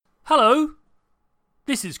Hello,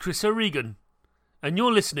 this is Chris O'Regan, and you're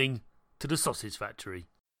listening to The Sausage Factory.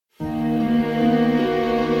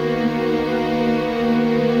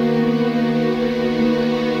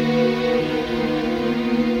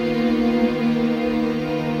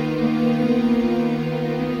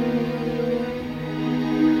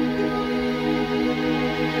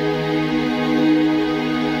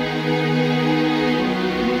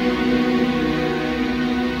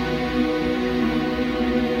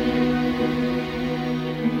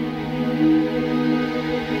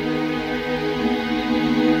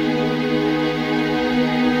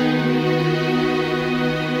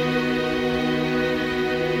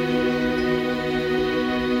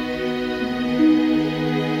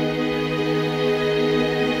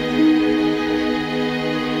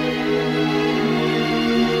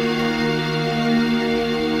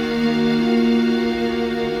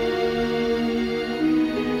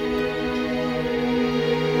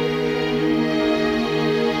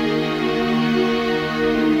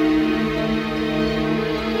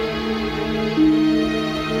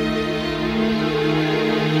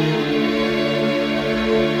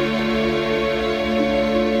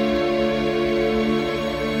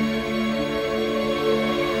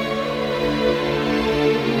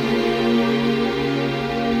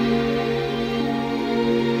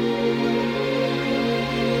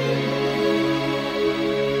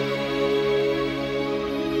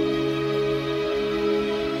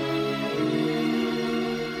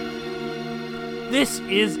 This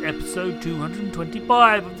is episode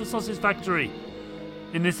 225 of The Sausage Factory.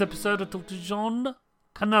 In this episode I talk to John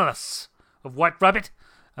Canellas of White Rabbit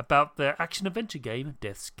about their action-adventure game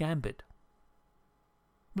Death's Gambit.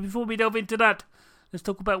 But before we delve into that, let's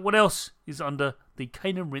talk about what else is under the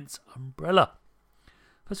Cane and Rinse umbrella.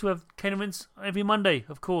 First we have Cane and Rinse every Monday,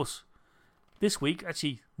 of course. This week,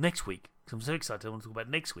 actually next week, because I'm so excited I want to talk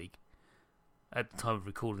about next week at the time of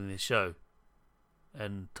recording this show.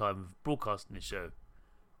 And time of broadcasting this show,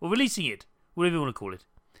 or releasing it, whatever you want to call it,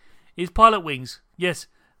 is Pilot Wings. Yes,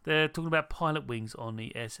 they're talking about Pilot Wings on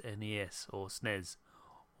the SNES, or SNES,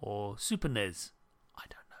 or Super NES. I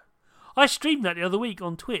don't know. I streamed that the other week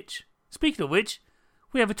on Twitch. Speaking of which,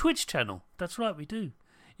 we have a Twitch channel. That's right, we do.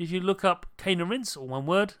 If you look up Cane and Rinse, or one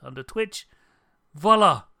word, under Twitch,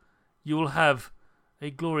 voila, you will have a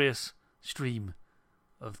glorious stream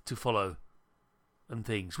to follow and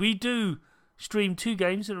things. We do stream two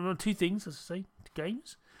things,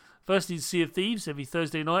 games. First is Sea of Thieves every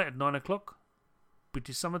Thursday night at 9 o'clock,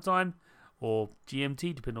 British summertime, or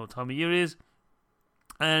GMT, depending on what time of year it is.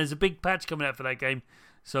 And there's a big patch coming out for that game,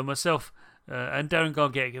 so myself and Darren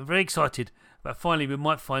Gargett are very excited about finally we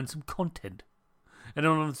might find some content. And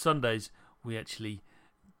then on Sundays, we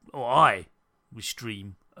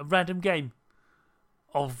stream a random game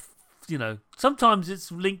of, sometimes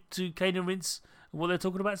it's linked to Cane and Rinse, what they're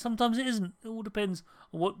talking about. Sometimes it isn't. It all depends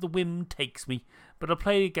on what the whim takes me. But I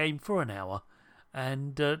play a game for an hour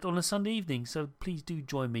and on a Sunday evening, so please do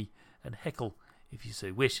join me and heckle if you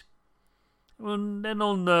so wish. And then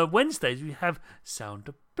on Wednesdays we have Sound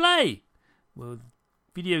of Play, where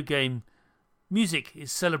video game music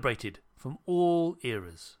is celebrated from all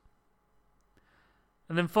eras.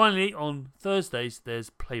 And then finally on Thursdays there's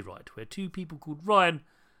Playwright, where two people called Ryan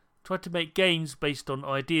try to make games based on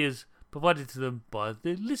ideas provided to them by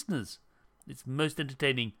the listeners. It's most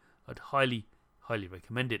entertaining. I'd highly, highly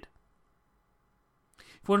recommend it.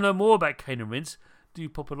 If you want to know more about Cane and Rinse, do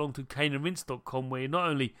pop along to caneandrinse.com, where you not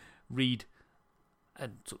only read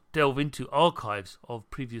and sort of delve into archives of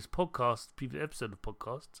previous episodes of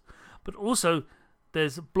podcasts, but also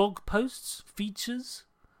there's blog posts, features,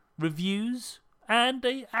 reviews, and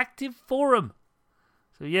an active forum.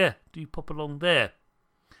 So yeah, do pop along there.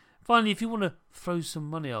 Finally, if you want to throw some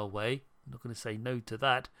money our way, I'm not going to say no to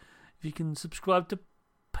that, if you can subscribe to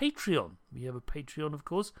Patreon. We have a Patreon, of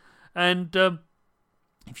course. And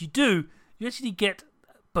if you do, you actually get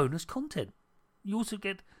bonus content. You also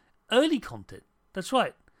get early content. That's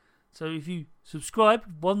right. So if you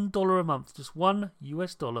subscribe $1 a month, just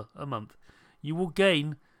 $1 a month, you will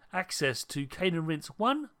gain access to Cane and Rinse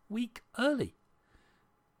 1 week early.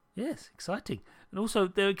 Yes, exciting. And also,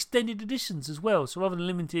 they're extended editions as well. So rather than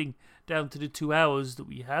limiting down to the 2 hours that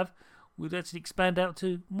we have, we'd actually expand out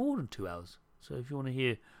to more than 2 hours. So if you want to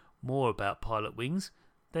hear more about Pilot Wings,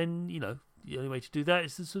 then, the only way to do that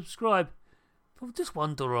is to subscribe for just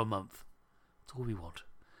 $1 a month. That's all we want.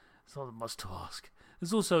 It's not much to ask.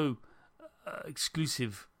 There's also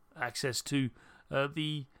exclusive access to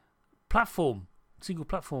the single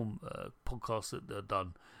platform podcasts that are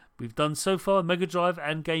done. We've done so far Mega Drive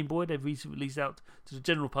and Game Boy. They've recently released out to the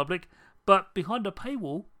general public. But behind a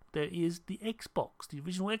paywall, there is the Xbox, the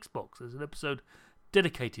original Xbox. There's an episode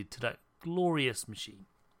dedicated to that glorious machine.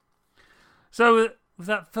 So,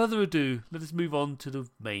 without further ado, let us move on to the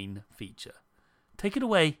main feature. Take it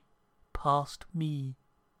away, past me.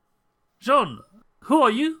 John, who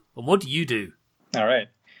are you and what do you do? All right.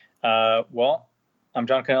 Well, I'm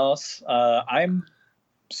John Canellis. I'm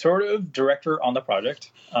sort of director on the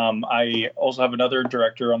project. I also have another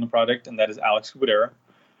director on the project, and that is Alex Gudera.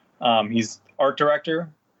 He's art director,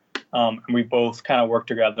 and we both kind of work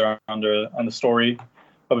together on the story.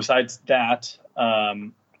 But besides that,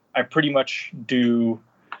 I pretty much do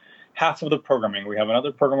half of the programming. We have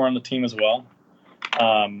another programmer on the team as well.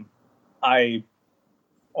 I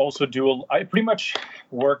also I pretty much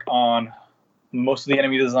work on most of the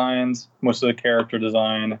enemy designs, most of the character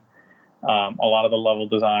design, a lot of the level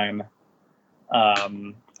design.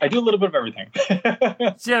 I do a little bit of everything.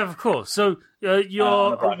 Yeah, of course. So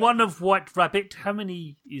you're one of White Rabbit. How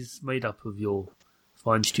many is made up of your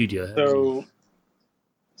fine studio?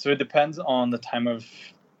 So it depends on the time of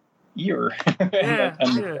year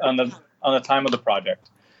on the time of the project.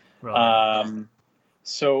 Right.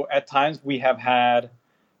 So at times we have had,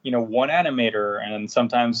 one animator, and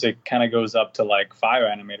sometimes it kind of goes up to like 5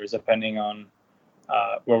 animators, depending on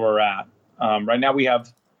where we're at. Right now we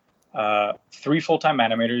have 3 full-time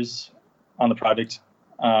animators on the project.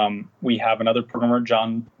 We have another programmer,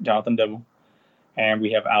 Jonathan Dibble, and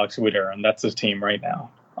we have Alex Witter, and that's his team right now.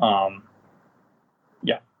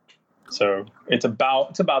 Yeah. So it's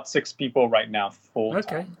about 6 people right now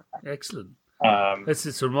full-time. Okay, excellent.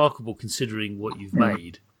 It's remarkable considering what you've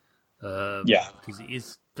made. Because it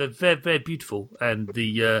is very, very beautiful, and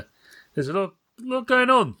there's a lot going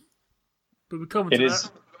on. But we come to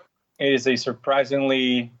that. It is a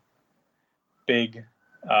surprisingly big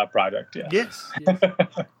project. Yes.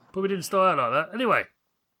 But we didn't start out like that. Anyway,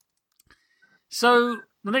 so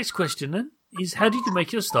the next question then is: how did you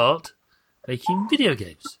make your start making video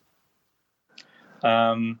games?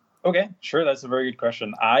 Okay, sure. That's a very good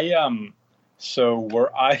question.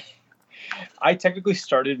 I technically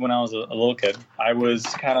started when I was a little kid. I was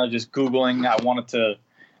kind of just Googling.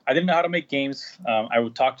 I didn't know how to make games. I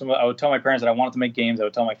would tell my parents that I wanted to make games. I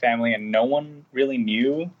would tell my family, and no one really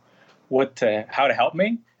knew how to help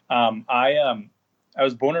me. I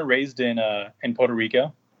was born and raised in Puerto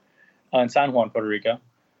Rico, in San Juan, Puerto Rico.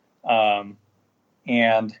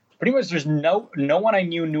 And pretty much there's no one I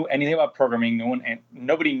knew anything about programming.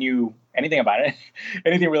 Nobody knew anything about it,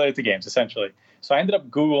 anything related to games, essentially. So I ended up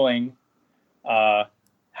Googling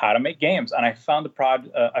how to make games, and I found a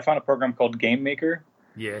program called Game Maker.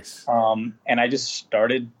 Yes. And I just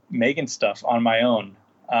started making stuff on my own.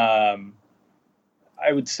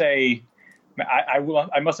 I would say I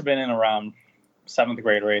must have been in around 7th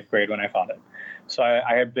grade or 8th grade when I found it. So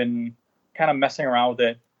I had been kind of messing around with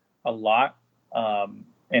it a lot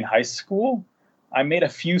in high school. I made a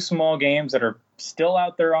few small games that are still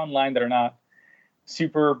out there online that are not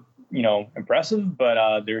super, impressive, but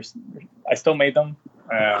I still made them.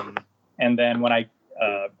 And then when I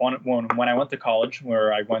went to college,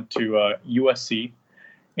 where I went to USC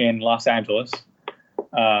in Los Angeles,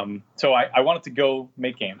 so I wanted to go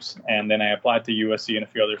make games, and then I applied to USC and a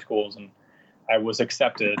few other schools, and I was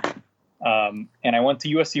accepted. And I went to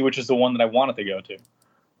USC, which is the one that I wanted to go to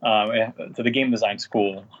the game design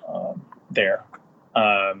school there.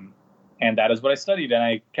 And that is what I studied, and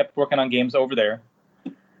I kept working on games over there.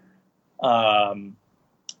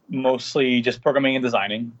 Mostly just programming and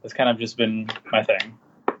designing. That's kind of just been my thing.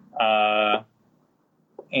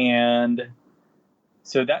 And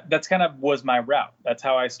so that's kind of was my route. That's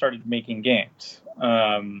how I started making games.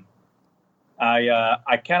 I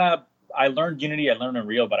learned Unity, I learned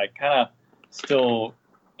Unreal, but I kind of still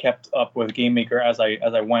kept up with Game Maker as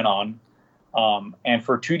I went on. And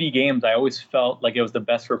for 2D games, I always felt like it was the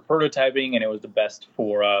best for prototyping, and it was the best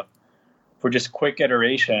for just quick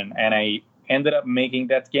iteration. And I ended up making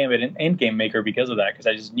that game in Game Maker because of that, because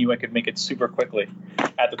I just knew I could make it super quickly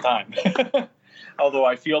at the time. Although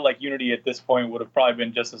I feel like Unity at this point would have probably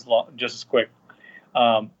been just as quick.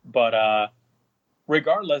 But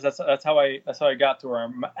regardless, that's how I got to where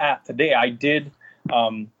I'm at today. I did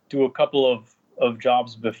do a couple of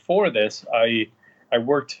jobs before this. I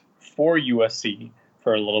worked for USC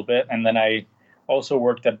for a little bit, and then I also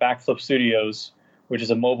worked at Backflip Studios, which is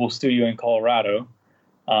a mobile studio in Colorado,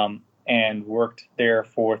 and worked there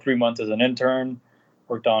for 3 months as an intern.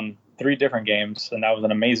 Worked on 3 different games, and that was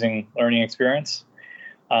an amazing learning experience.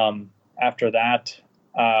 After that,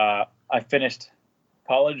 I finished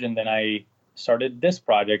college, and then I started this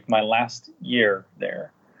project my last year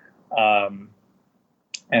there.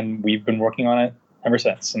 And we've been working on it ever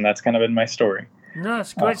since, and that's kind of been my story. No,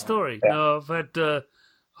 it's a great story. Yeah. No, I've had a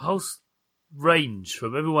whole range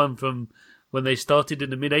from everyone from when they started in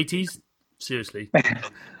the mid '80s. Seriously,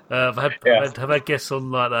 I've had guests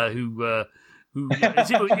on like that who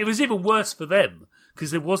it was even worse for them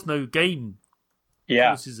because there was no game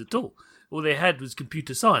courses at all. All they had was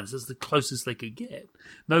computer science. That's the closest they could get.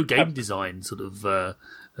 No game design sort of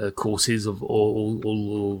courses of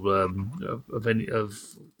any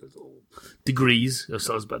degrees. I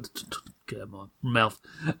was about to get my mouth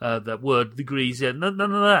that word degrees. Yeah, none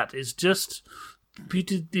of that. It's just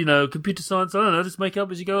computer science. I don't know. Just make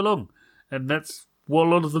up as you go along, and that's what a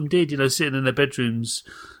lot of them did. Sitting in their bedrooms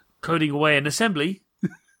coding away in assembly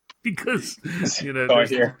because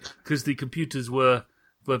because the computers were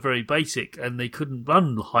very basic and they couldn't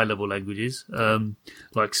run high level languages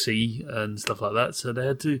like C and stuff like that. So they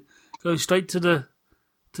had to go straight to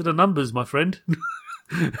the numbers, my friend.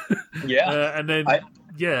 Yeah, and then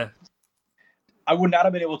I would not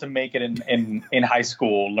have been able to make it in high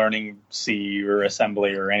school learning C or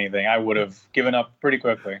assembly or anything. I would have given up pretty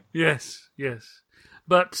quickly. Yes.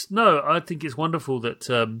 But no, I think it's wonderful that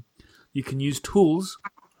you can use tools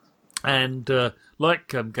and like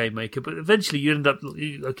Game Maker, but eventually you end up,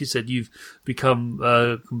 like you said, you've become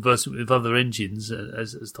conversant with other engines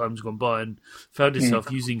as time's gone by and found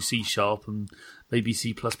yourself using C# and maybe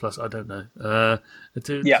C++, I don't know,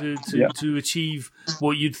 to achieve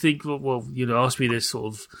what you'd think. Well, ask me this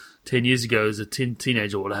sort of 10 years ago as a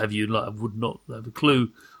teenager or what have you, like I would not have a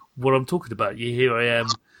clue what I'm talking about. Here I am,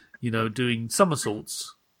 doing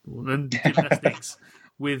somersaults and gymnastics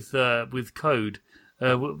with code.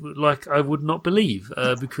 Like I would not believe,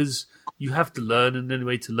 because you have to learn, and the only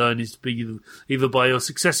way to learn is to be either by your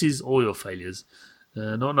successes or your failures.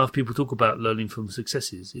 Not enough people talk about learning from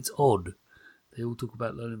successes. It's odd. They all talk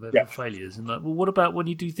about learning about failures, and like, well, what about when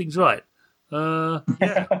you do things right? Yeah,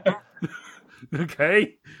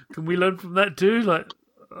 okay. Can we learn from that too? Like,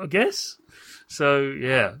 I guess. So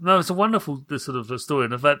yeah, no, it's a wonderful sort of story,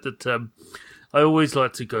 and the fact that I always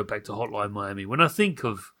like to go back to Hotline Miami when I think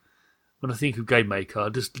of Game Maker. I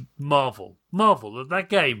just marvel that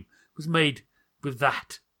game was made with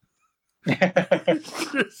that. And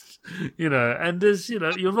there's,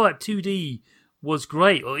 you're right, 2D was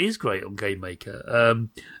great, or is great on Game Maker.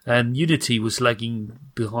 And Unity was lagging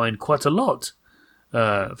behind quite a lot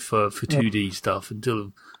for 2D stuff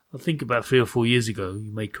until I think about 3 or 4 years ago.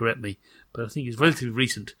 You may correct me, but I think it's relatively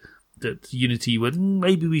recent that Unity went,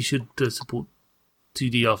 maybe we should support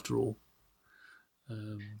 2D after all.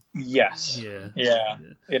 Yes. Yeah.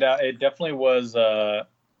 It definitely was.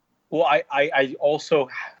 Well, I also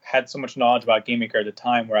had so much knowledge about Game Maker at the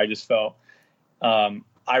time where I just felt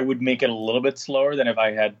I would make it a little bit slower than if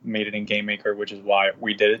I had made it in Game Maker, which is why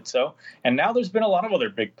we did it so. And now there's been a lot of other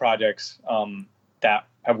big projects that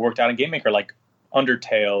have worked out in Game Maker, like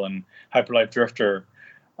Undertale and Hyper Light Drifter,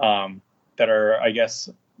 that are, I guess,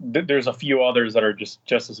 there's a few others that are just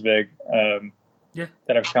as big.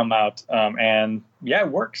 That have come out, and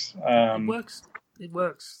it works. It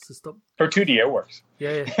works to stop for 2D. It works.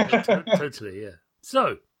 Yeah, totally. Yeah.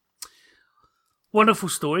 So, wonderful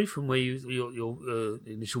story from where your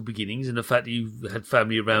initial beginnings, and the fact that you had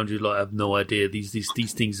family around you. Like, I have no idea these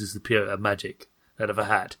things just appear out of magic, out of a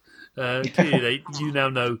hat. Clearly, you now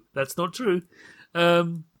know that's not true.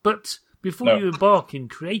 But before you embark in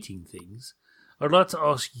creating things, I'd like to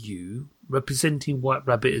ask you, representing White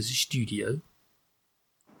Rabbit as a studio,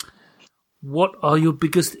 what are your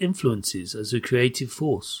biggest influences as a creative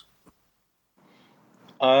force?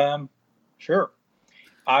 Sure.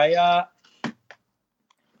 I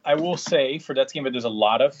will say for Death's Gambit, there's a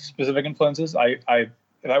lot of specific influences. If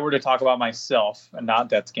I were to talk about myself and not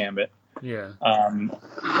Death's Gambit, there's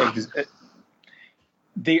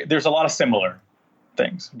a lot of similar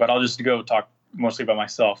things, but I'll just go talk mostly about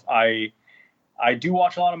myself. I do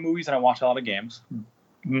watch a lot of movies and I watch a lot of games.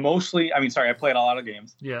 I played a lot of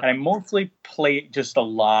games. Yeah. And I mostly play just a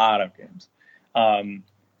lot of games.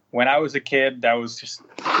 When I was a kid, that was just,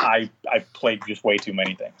 I played just way too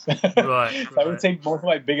many things. Right. So I would say most of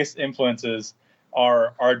my biggest influences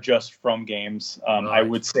are just from games. I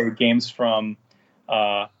would say games from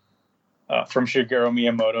Shigeru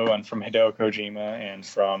Miyamoto and from Hideo Kojima and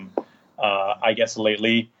from, I guess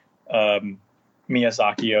lately,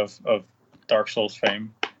 Miyazaki of Dark Souls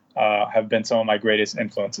fame. Have been some of my greatest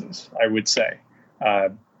influences, I would say.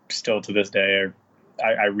 Still to this day,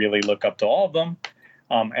 I really look up to all of them,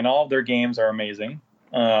 and all of their games are amazing.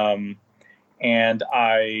 And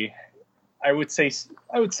I would say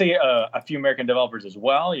a few American developers as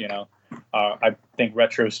well. I think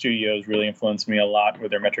Retro Studios really influenced me a lot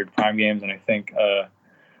with their Metroid Prime games, and I think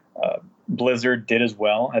Blizzard did as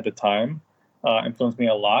well at the time. influenced me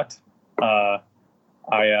a lot. I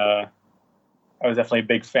was definitely a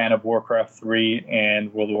big fan of Warcraft 3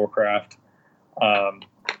 and World of Warcraft.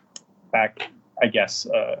 Back, I guess.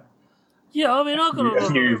 Yeah, I mean, a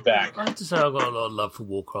few years back. I have to say, I got a lot of love for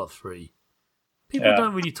Warcraft 3. People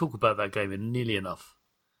don't really talk about that game nearly enough.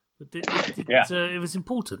 But it was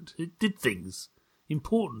important. It did things,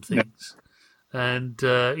 important things, and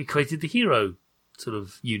it created the hero sort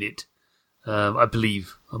of unit. I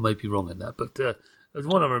believe I may be wrong in that, but it's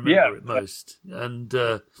one I remember it most. And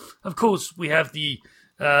of course, we have the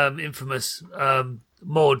infamous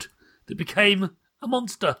mod that became a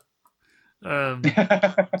monster.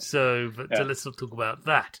 Let's not talk about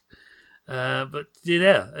that. But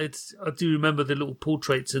yeah, I do remember the little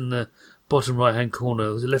portraits in the bottom right-hand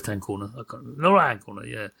corner. Was it left-hand corner? I can't remember. No, right-hand corner.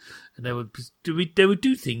 Yeah, and they would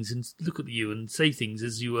do things and look at you and say things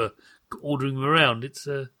as you were ordering them around. It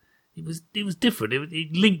was different.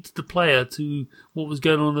 It linked the player to what was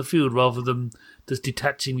going on the field rather than just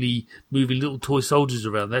detachingly moving little toy soldiers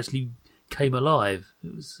around. They actually came alive.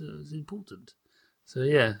 It was important. So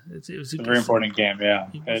yeah, it was a very important game. Yeah,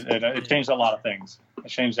 it changed a lot of things. It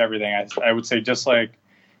changed everything. I would say just like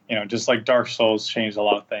Dark Souls changed a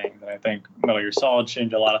lot of things, and I think Metal Gear Solid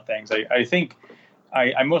changed a lot of things. I think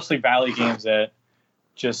I mostly value games that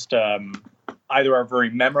just either are very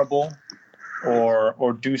memorable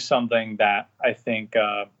or do something that I think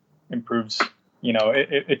improves.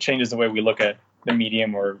 It changes the way we look at the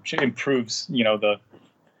medium, or improves the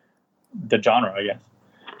genre, I guess.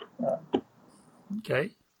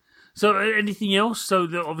 Okay. So anything else? So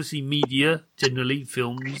obviously media, generally,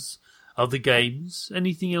 films, other games.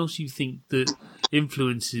 Anything else you think that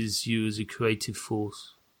influences you as a creative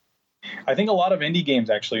force? I think a lot of indie games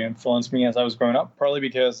actually influenced me as I was growing up, partly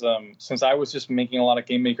because since I was just making a lot of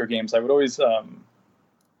Game Maker games, I would always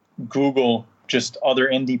Google just other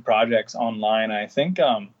indie projects online. I think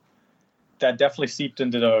that definitely seeped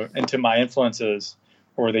into my influences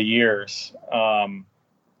over the years.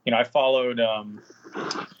 I followed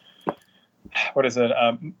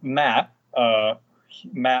Matt.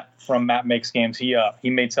 Matt from Matt Makes Games. He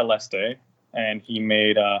made Celeste, and he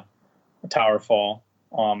made Towerfall.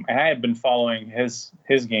 And I had been following his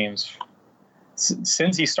games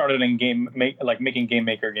since he started in making Game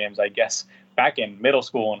Maker games. I guess back in middle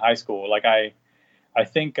school and high school. Like I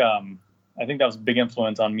think that was a big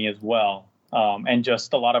influence on me as well. And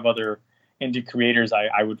just a lot of other indie creators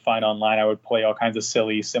I would find online. I would play all kinds of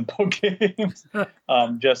silly, simple games,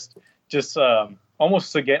 just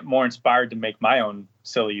almost to get more inspired to make my own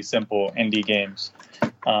silly, simple indie games.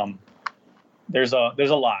 There's a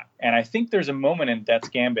lot, and I think there's a moment in Death's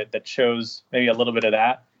Gambit that shows maybe a little bit of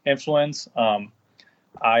that influence.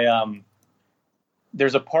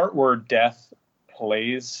 There's a part where Death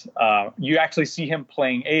plays. You actually see him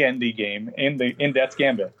playing a indie game in Death's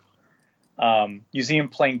Gambit. You see him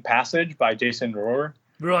playing Passage by Jason Rohrer.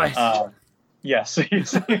 Right. Yes, you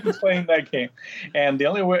see him playing that game. And the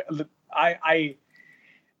only way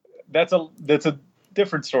that's a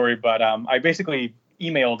different story, but I basically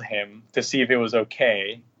emailed him to see if it was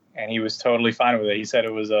okay, and he was totally fine with it. He said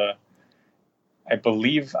it was I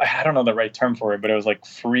believe, I don't know the right term for it, but it was like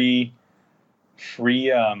free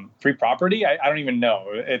property. I don't even know.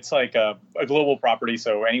 It's like a global property,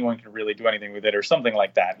 so anyone can really do anything with it, or something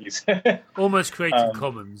like that. He said almost Creative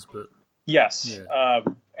Commons, but yes. Yeah.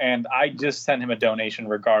 And I just sent him a donation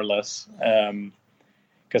regardless,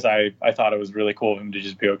 because I thought it was really cool of him to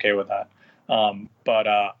just be okay with that. But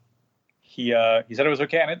he said it was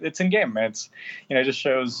okay, and it's in game. And it's it just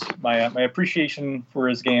shows my appreciation for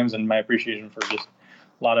his games and my appreciation for just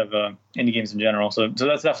a lot of indie games in general. So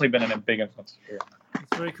that's definitely been a big influence here.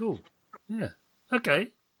 That's very cool. Yeah.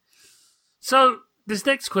 Okay. So this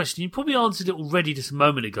next question, you probably answered it already just a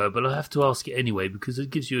moment ago, but I have to ask it anyway because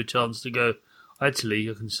it gives you a chance to go, actually,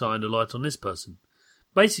 I can shine a light on this person.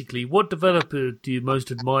 Basically, what developer do you most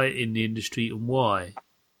admire in the industry and why?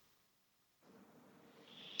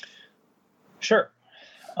 Sure.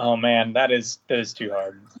 Oh man, that is too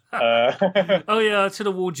hard. Oh yeah, I should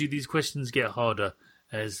have warned you. These questions get harder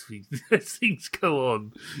as things go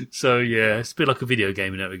on. So yeah, it's a bit like a video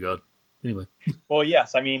game in that regard. Anyway. Well,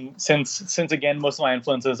 yes. I mean, since again, most of my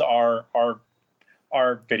influences are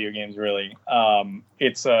video games. Really,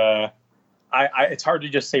 it's hard to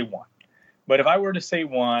just say one. But if I were to say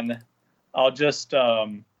one, I'll just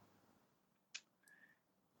I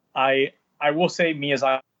will say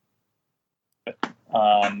Miyazaki.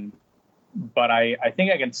 But I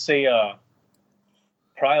think I can say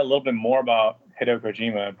probably a little bit more about Hideo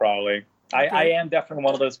Kojima. Probably, okay. I am definitely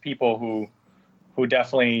one of those people who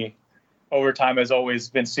definitely over time has always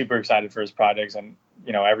been super excited for his projects, and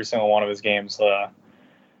every single one of his games.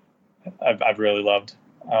 I've really loved.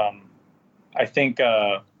 I think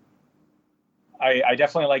I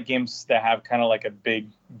definitely like games that have kind of like a big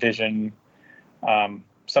vision.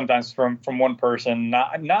 Sometimes from one person.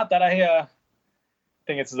 Not that I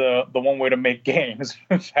think it's the one way to make games.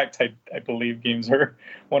 In fact, I believe games are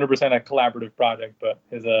 100% a collaborative project, but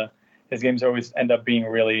his games always end up being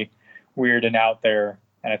really weird and out there,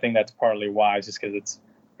 and I think that's partly why, just because it's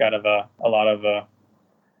got a lot of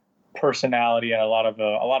personality and a lot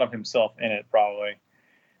of himself in it, probably.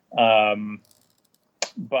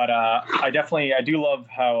 But I do love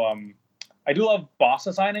how I do love boss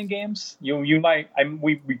design in games.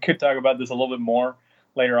 We could talk about this a little bit more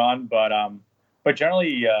later on, but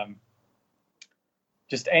generally,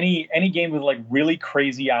 just any game with like really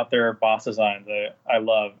crazy out there boss designs I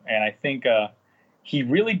love, and I think he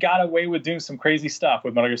really got away with doing some crazy stuff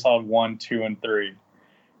with Metal Gear Solid 1, 2, and 3.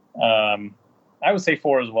 I would say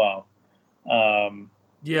 4 as well.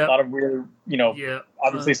 Yeah, a lot of weird,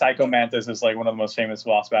 obviously Psycho Mantis is like one of the most famous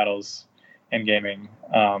boss battles in gaming.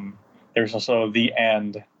 There's also the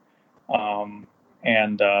end, and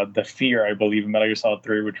the fear, I believe, in Metal Gear Solid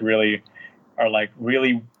 3, which really are like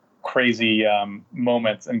really crazy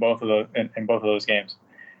moments in both of those games.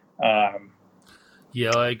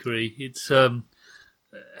 Yeah, I agree. It's I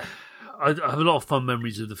have a lot of fun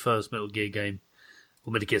memories of the first Metal Gear game,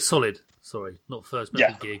 or Metal Gear Solid. Sorry, not first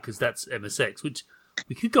Metal Gear, because that's MSX, which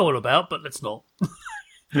we could go on about, but let's not.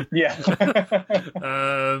 Yeah,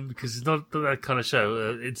 because it's not that kind of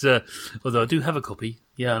show. It's although I do have a copy.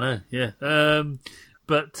 Yeah, I know. Yeah,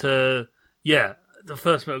 but yeah, the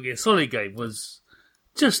first Metal Gear Solid game was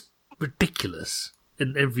just ridiculous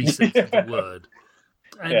in every sense of the word,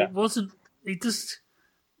 and it wasn't. It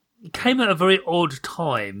came at a very odd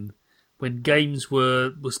time when games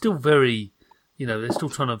were still very, they're still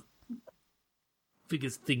trying to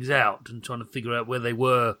figure things out and trying to figure out where they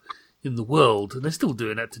were in the world, and they're still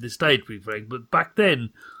doing that to this day, to be frank. But back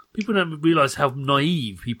then, people don't realise how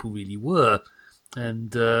naive people really were,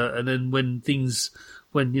 and then when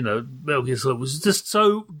Metal Gear Solid was just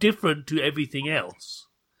so different to everything else.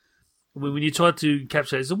 When you try to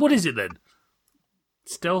capture it, so what is it then?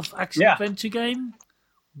 Stealth action adventure game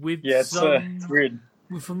with it's weird,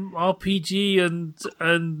 with some RPG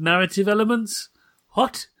and narrative elements.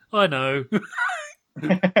 What? I know.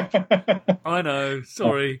 I know.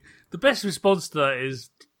 Sorry. The best response to that is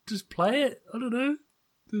just play it. I don't know.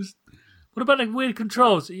 What about like weird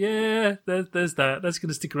controls? Yeah, there's that. That's going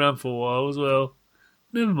to stick around for a while as well.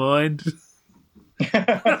 Never mind.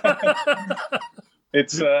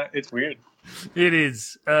 It's weird. It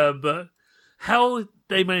is, but how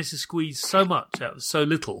they managed to squeeze so much out of so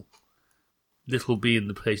little being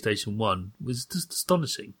the PlayStation 1 was just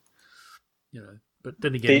astonishing. But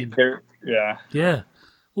then again, yeah,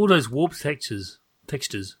 all those warped textures.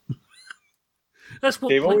 That's what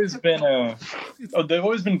they've always been. They've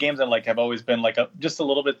always been games that have always been just a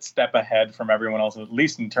little bit step ahead from everyone else, at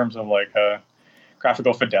least in terms of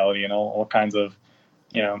graphical fidelity and all kinds of,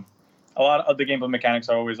 a lot of the gameplay mechanics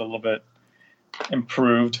are always a little bit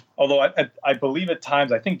improved. Although I believe at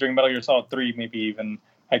times, I think during Metal Gear Solid 3, maybe even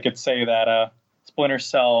I could say that Splinter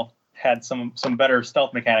Cell had some better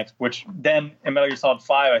stealth mechanics, which then in Metal Gear Solid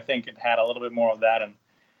 5, I think it had a little bit more of that, and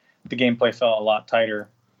the gameplay felt a lot tighter.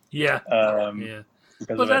 Yeah. Yeah.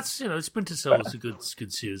 But that's, Splinter Cell is a good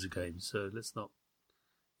series of games, so let's not,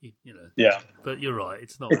 Yeah. But you're right,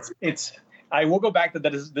 it's not. It's. I will go back to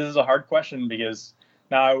that. This is a hard question, because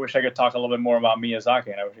now I wish I could talk a little bit more about Miyazaki,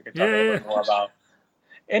 and I wish I could talk a little bit more about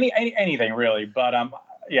anything really. But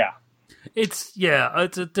yeah. It's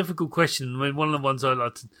a difficult question. I mean, one of the ones I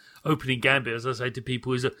like to opening Gambit, as I say to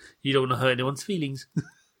people, is that you don't want to hurt anyone's feelings.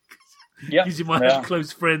 Yeah, because you might have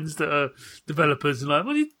close friends that are developers and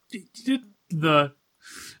well, you no.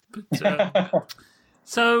 But,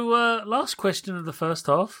 so, last question of the first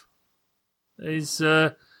half is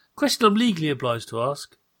a question I'm legally obliged to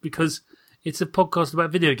ask, because it's a podcast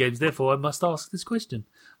about video games, therefore I must ask this question.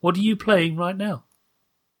 What are you playing right now?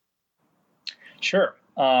 Sure.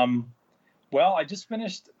 Well, I just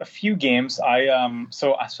finished a few games.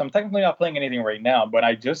 So I'm technically not playing anything right now, but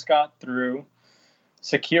I just got through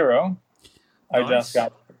Sekiro. Nice. I just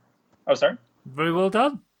got. Oh, sorry. Very well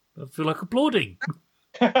done. I feel like applauding.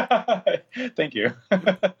 Thank you.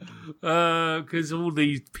 Because all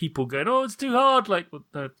these people going, "Oh, it's too hard."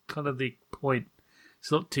 Kind of the point.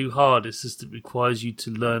 It's not too hard. It's just it requires you to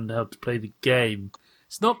learn how to play the game.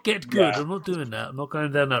 It's not get good. Yeah. I'm not doing that. I'm not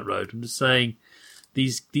going down that road. I'm just saying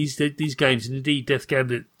these games, and indeed Death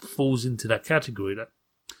Gambit falls into that category. That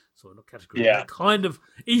kind of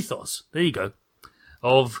ethos. There you go.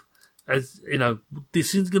 Of as you know,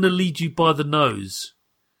 this isn't going to lead you by the nose.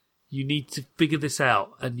 You need to figure this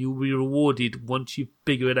out, and you'll be rewarded once you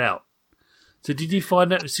figure it out. So, did you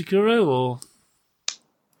find that with Sekiro, or?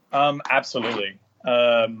 Absolutely.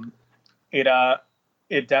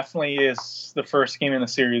 It definitely is the first game in the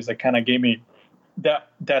series that kind of gave me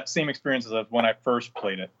that same experience as when I first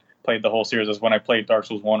played the whole series, as when I played Dark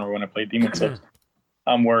Souls 1 or when I played Demon's Souls,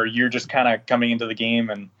 where you're just kind of coming into the game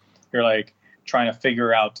and you're like trying to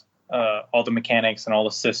figure out all the mechanics and all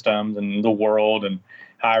the systems and the world and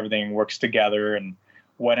how everything works together and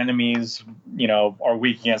what enemies, are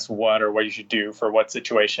weak against what or what you should do for what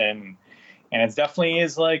situation. And it definitely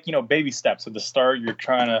is like, baby steps. At the start, you're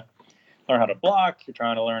trying to learn how to block. You're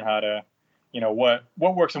trying to learn how to, what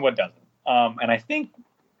works and what doesn't. And I think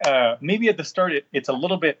maybe at the start, it's a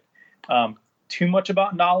little bit too much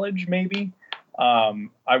about knowledge, maybe.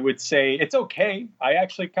 I would say it's okay.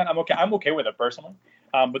 I'm okay with it personally.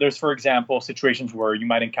 But there's, for example, situations where you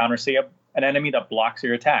might encounter, say, an enemy that blocks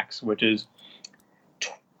your attacks, which is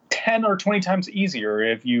 10 or 20 times easier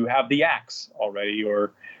if you have the axe already,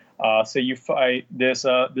 or say you fight this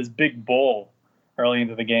big bull early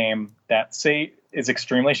into the game that, say, is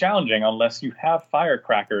extremely challenging unless you have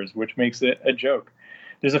firecrackers, which makes it a joke.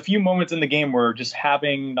 There's a few moments in the game where just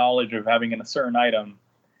having knowledge of having a certain item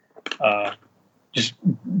just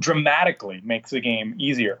dramatically makes the game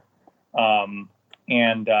easier.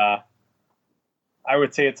 And I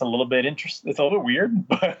would say it's a little bit It's a little bit weird,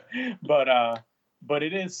 but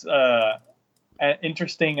it is an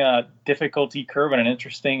interesting difficulty curve and an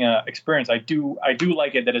interesting experience. I do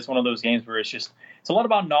like it that it's one of those games where it's a lot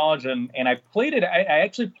about knowledge, and I played it. I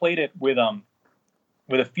actually played it with a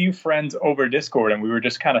few friends over Discord, and we were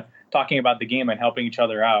just kind of talking about the game and helping each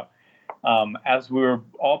other out as we were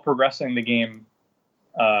all progressing the game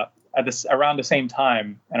around the same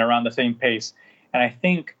time and around the same pace. And I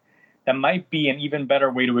think that might be an even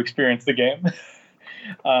better way to experience the game.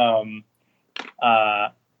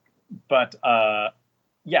 But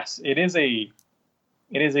yes, it is a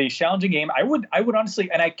challenging game. I would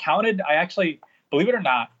honestly, and I actually, believe it or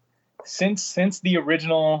not, since Dark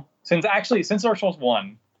Souls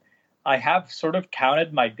 1, I have sort of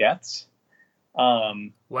counted my deaths.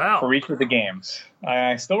 Wow. For each of the games.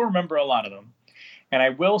 I still remember a lot of them. And I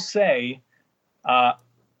will say,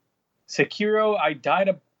 Sekiro, I died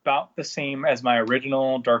about the same as my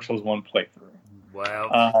original Dark Souls 1 playthrough. Wow.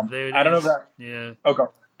 I don't know if that... Yeah. Okay.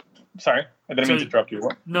 Sorry. I didn't mean to interrupt you.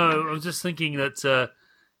 No, I was just thinking that,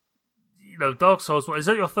 Dark Souls, is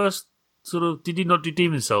that your first sort of... Did you not do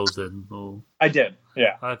Demon's Souls then? Or? I did,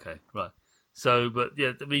 yeah. Okay, right. So, but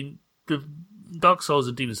yeah, I mean, the Dark Souls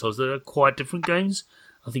and Demon's Souls, they're quite different games.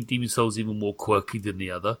 I think Demon's Souls is even more quirky than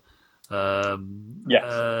the other. Yes.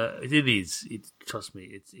 It is. Trust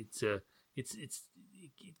me. It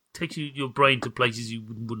takes your brain to places you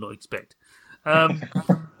would not expect,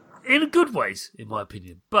 in good ways, in my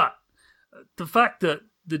opinion. But the fact that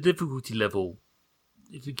the difficulty level,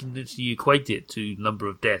 if you can actually equate it to number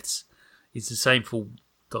of deaths, is the same for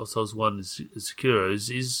Dark Souls 1 as Sekiro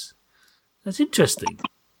that's interesting.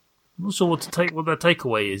 I'm not sure what that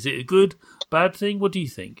takeaway is. Is it a good, bad thing? What do you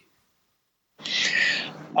think?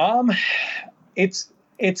 It's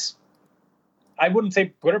I wouldn't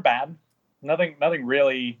say good or bad. Nothing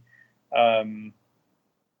really. I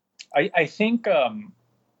think I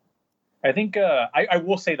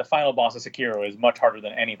will say the final boss of Sekiro is much harder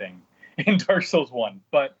than anything in Dark Souls 1.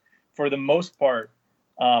 But for the most part,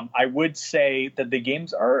 I would say that the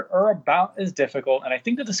games are about as difficult. And I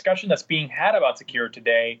think the discussion that's being had about Sekiro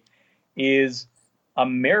today is a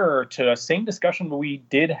mirror to the same discussion we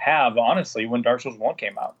did have, honestly, when Dark Souls 1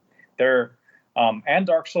 came out. And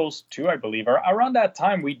Dark Souls 2, I believe. Around that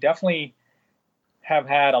time, we definitely have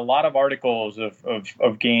had a lot of articles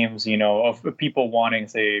of games, of people wanting,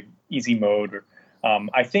 say, easy mode.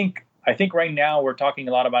 I think right now we're talking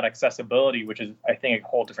a lot about accessibility, which is, I think, a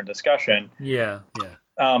whole different discussion. Yeah.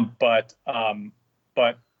 But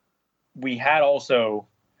we had also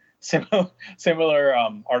similar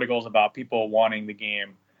articles about people wanting the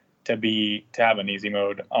game to have an easy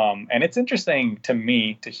mode. And it's interesting to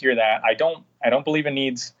me to hear that. I don't believe it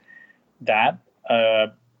needs that.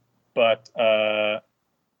 But I'm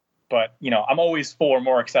always for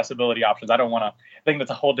more accessibility options. I think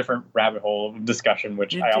that's a whole different rabbit hole of discussion,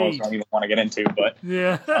 which Indeed. I almost don't even want to get into. But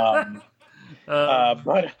yeah.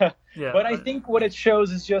 But I think what it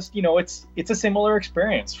shows is just it's a similar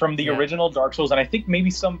experience from the original Dark Souls, and I think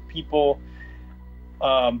maybe some people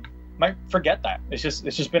might forget that. It's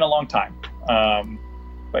just been a long time.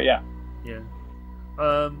 But yeah. Yeah.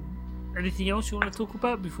 Anything else you want to talk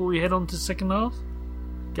about before we head on to second half,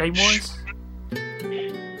 game wise?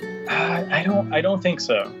 I don't think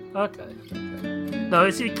so. Okay. No,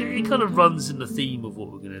 it kind of runs in the theme of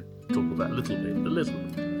what we're going to talk about a little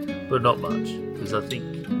bit, but not much, because I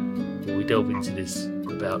think we delve into this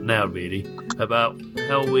about now, really, about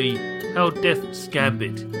how Death's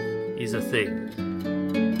Gambit is a thing.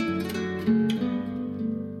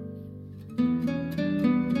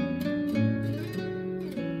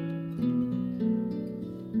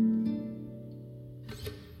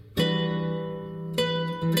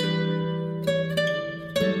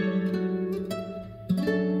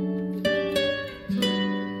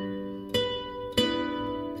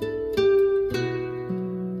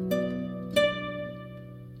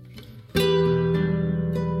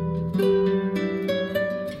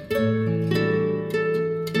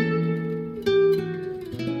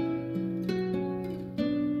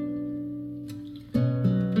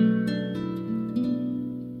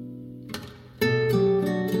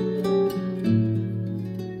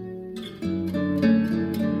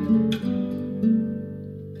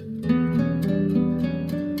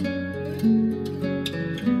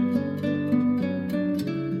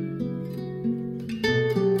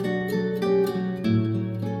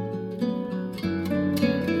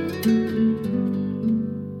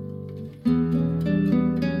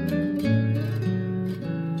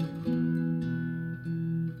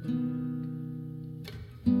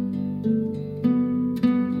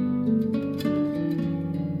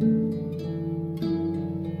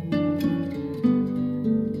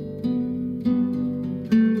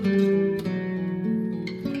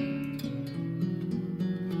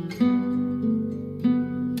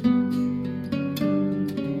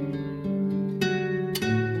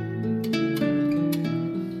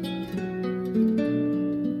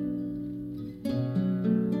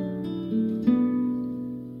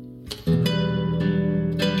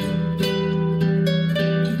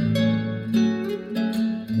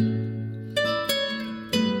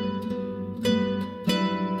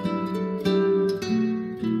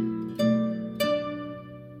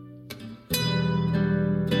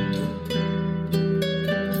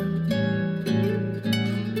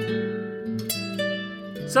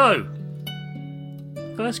 So,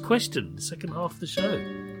 first question, the second half of the show.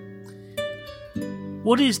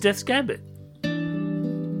 What is Death's Gambit?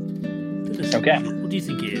 Okay. What do you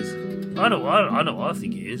think it is? I know what I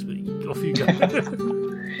think it is, but off you go.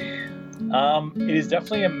 It is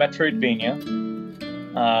definitely a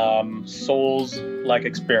Metroidvania, Souls-like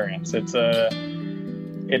experience.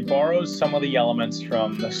 It borrows some of the elements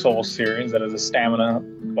from the Souls series, that is a stamina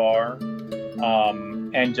bar,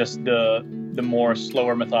 and just the more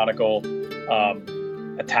slower, methodical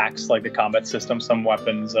attacks, like the combat system. Some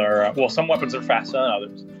weapons are faster than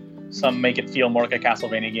others. Some make it feel more like a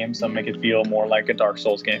Castlevania game. Some make it feel more like a Dark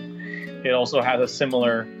Souls game. It also has a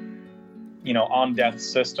similar, on death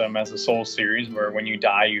system as the Souls series, where when you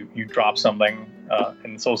die, you drop something.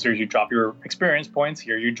 In the Souls series, you drop your experience points.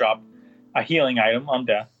 Here, you drop a healing item on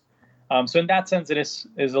death. So in that sense, it is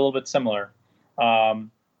a little bit similar.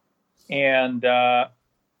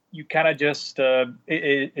 You kind of just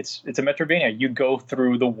it's a Metroidvania. You go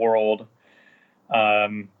through the world,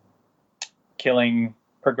 killing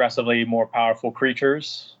progressively more powerful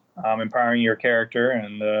creatures, empowering your character,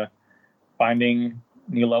 and finding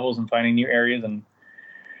new levels and finding new areas, and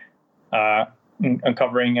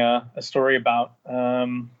uncovering a story about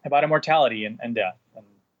immortality and death.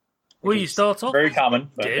 Well, you start off very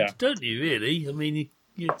common, but, dead, don't you? Really? I mean,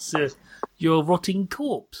 it's you're a rotting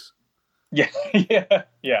corpse. Yeah.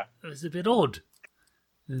 It's a bit odd.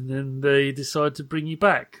 And then they decide to bring you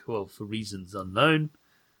back, well, for reasons unknown.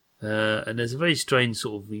 And there's a very strange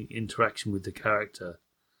sort of interaction with the character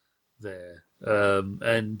there.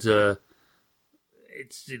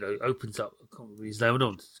 It's, opens up, I can't remember his name, I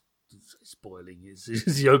don't spoiling is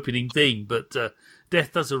the opening thing, but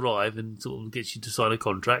Death does arrive and sort of gets you to sign a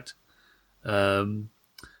contract.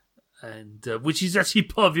 Which is actually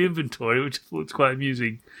part of your inventory, which I thought was quite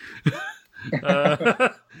amusing.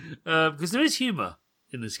 Because there is humour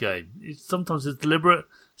in this game. Sometimes it's deliberate,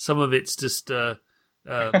 some of it's just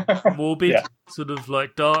morbid, sort of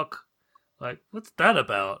like dark. Like, what's that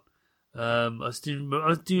about? I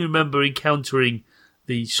do remember encountering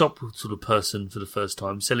the shop sort of person for the first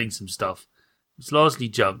time, selling some stuff. It's largely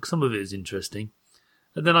junk. Some of it is interesting.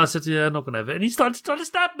 And then I said, "Yeah, I'm not going to have it." And he started trying to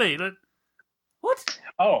stab me. Like, what?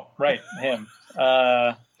 Oh, right, him.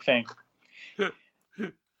 Fink.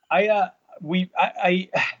 I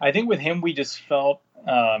think with him, we just felt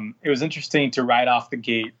it was interesting to right off the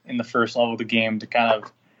gate in the first level of the game to kind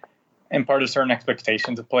of impart a certain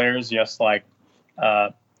expectations of players, just like,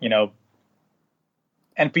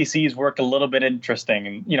 NPCs work a little bit interesting,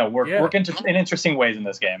 and work in interesting ways in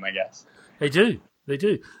this game, I guess. They do. They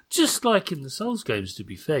do. Just like in the Souls games, to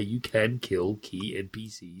be fair, you can kill key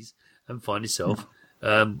NPCs and find yourself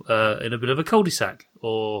in a bit of a cul-de-sac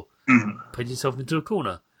or put yourself into a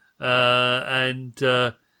corner. And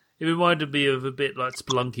it reminded me of a bit like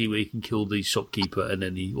Spelunky, where you can kill the shopkeeper and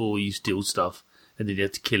then you steal stuff and then you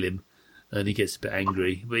have to kill him and he gets a bit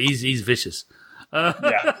angry. But he's vicious.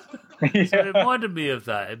 Yeah. So it reminded me of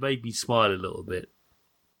that. It made me smile a little bit.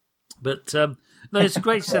 But no, it's a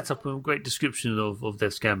great setup and a great description of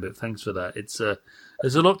Death's Gambit. Thanks for that. It's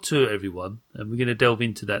there's a lot to it, everyone, and we're going to delve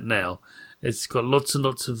into that now. It's got lots and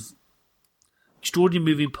lots of extraordinary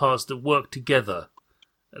moving parts that work together.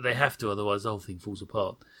 They have to, otherwise the whole thing falls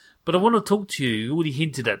apart. But I want to talk to you, you already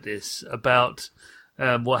hinted at this, about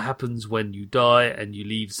what happens when you die and you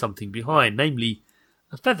leave something behind, namely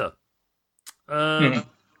a feather.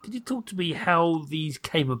 Could you talk to me how these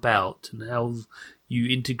came about and how you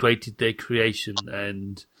integrated their creation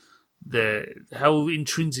and how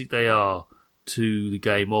intrinsic they are to the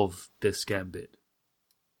game of Death's Gambit?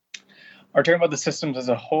 Are you talking about the systems as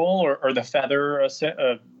a whole, or the feather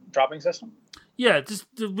dropping system? Yeah, just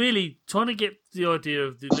really trying to get the idea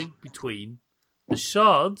of the link between the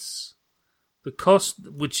shards, the cost,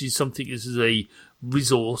 which is something, this is a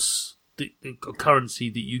resource, a currency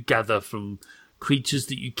that you gather from creatures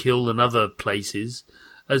that you kill in other places,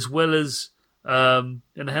 as well as and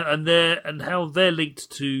how they're linked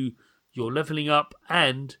to your leveling up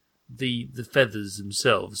and the feathers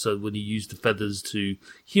themselves. So when you use the feathers to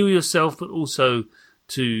heal yourself, but also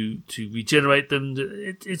to regenerate them,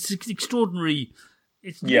 it's extraordinary.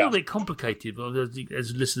 It's a little bit complicated, but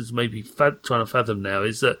as listeners may be trying to fathom now,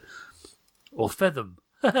 is that, or fathom,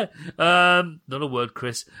 not a word,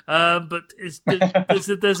 Chris, but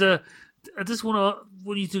there's a. I just want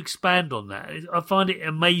you to expand on that. I find it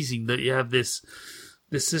amazing that you have this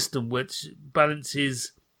system which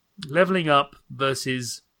balances leveling up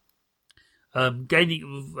versus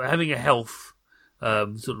having a health,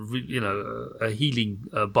 sort of, a healing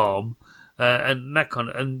balm, and that kind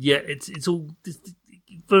of, and yet it's all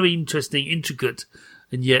very interesting, intricate,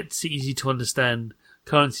 and yet it's easy to understand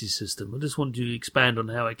currency system. I just want you to expand on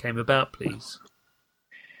how it came about, please.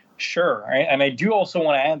 Sure, and I do also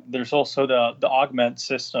want to add, there's also the augment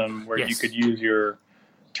system where you could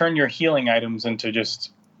turn your healing items into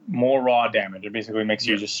just more raw damage. It basically makes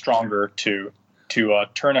you just stronger to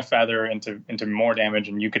turn a feather into more damage,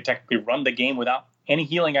 and you could technically run the game without any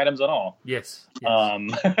healing items at all. Yes.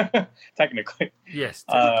 Technically. Yes,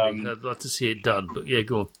 technically. I'd like to see it done, but yeah,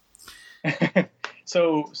 go on.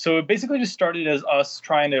 So it basically just started as us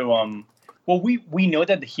trying to we know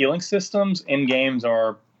that the healing systems in games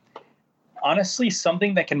are honestly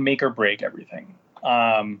something that can make or break everything.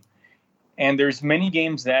 And there's many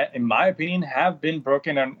games that, in my opinion, have been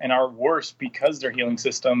broken and are worse because their healing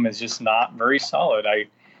system is just not very solid.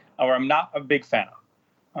 I'm not a big fan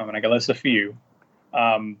of. And I can list a few.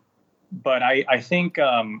 But I think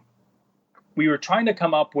we were trying to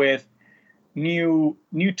come up with new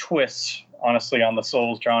twists, honestly, on the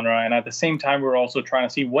Souls genre. And at the same time, we were also trying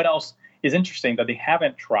to see what else is interesting that they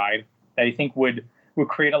haven't tried that I think would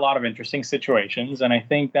create a lot of interesting situations. And I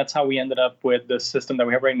think that's how we ended up with the system that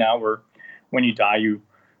we have right now, where when you die, you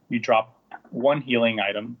drop one healing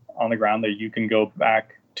item on the ground that you can go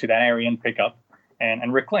back to that area and pick up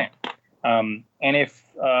and reclaim. And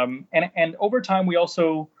over time, we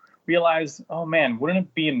also realized, oh man, wouldn't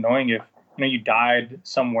it be annoying if you died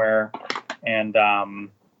somewhere and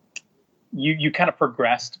you kind of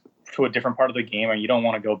progressed to a different part of the game and you don't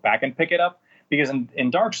want to go back and pick it up? Because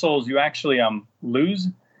in Dark Souls, you actually lose.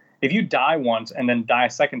 If you die once and then die a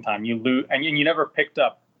second time, you lose, and you never picked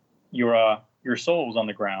up your souls on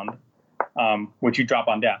the ground, which you drop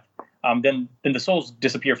on death. Then the souls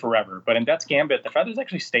disappear forever. But in Death's Gambit, the feathers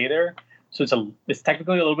actually stay there, so it's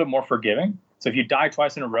technically a little bit more forgiving. So if you die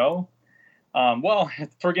twice in a row,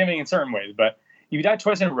 it's forgiving in certain ways. But if you die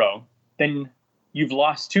twice in a row, then you've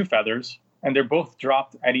lost 2 feathers, and they're both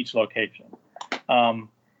dropped at each location.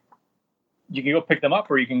 You can go pick them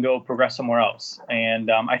up, or you can go progress somewhere else.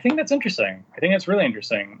 And I think that's interesting. I think that's really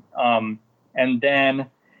interesting. And then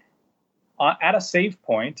at any save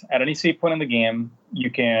point in the game,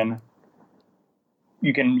 you can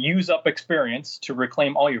use up experience to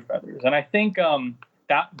reclaim all your feathers. And I think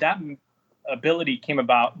that ability came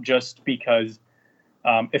about just because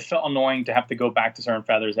it felt annoying to have to go back to certain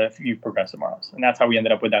feathers if you progress somewhere else. And that's how we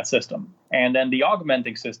ended up with that system. And then the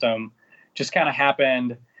augmenting system just kind of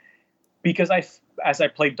happened because as I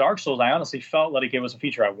played Dark Souls, I honestly felt like it was a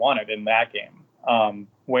feature I wanted in that game,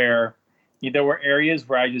 where there were areas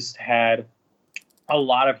where I just had a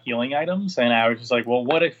lot of healing items, and I was just like, well,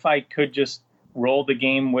 what if I could just roll the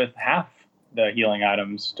game with half the healing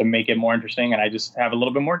items to make it more interesting, and I just have a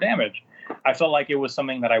little bit more damage? I felt like it was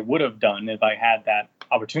something that I would have done if I had that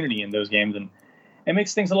opportunity in those games, and it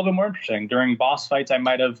makes things a little bit more interesting. During boss fights, I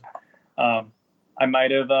might have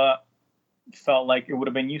felt like it would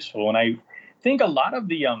have been useful, and I think a lot of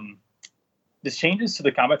the changes to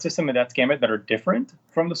the combat system in Death's Gambit that are different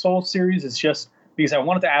from the Souls series is just because I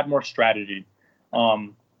wanted to add more strategy,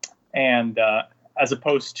 and as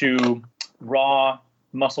opposed to raw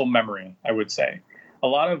muscle memory, I would say. A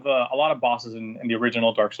lot of bosses in the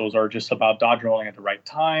original Dark Souls are just about dodge rolling at the right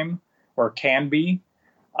time, or can be,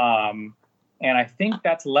 and I think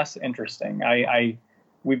that's less interesting.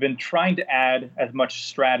 We've been trying to add as much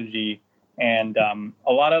strategy and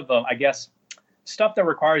a lot of I guess stuff that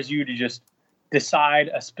requires you to just decide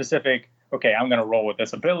a specific. Okay, I'm going to roll with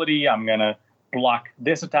this ability. I'm going to block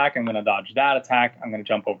this attack. I'm going to dodge that attack. I'm going to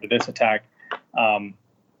jump over this attack. I'm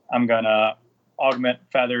going to augment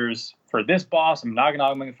feathers for this boss. I'm not going to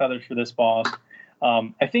augment feathers for this boss.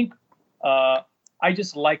 I think I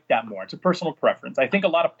just like that more. It's a personal preference. I think a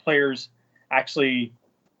lot of players actually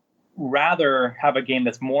rather have a game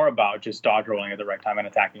that's more about just dodge rolling at the right time and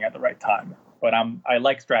attacking at the right time. But I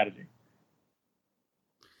like strategy.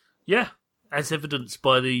 Yeah, as evidenced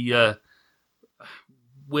by the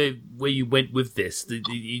where you went with this.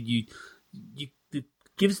 It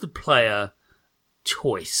gives the player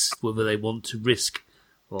choice whether they want to risk.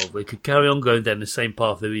 Well, they could carry on going down the same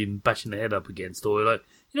path they've been bashing their head up against, or like,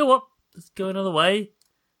 you know what, let's go another way.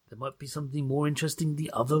 There might be something more interesting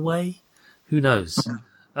the other way. Who knows?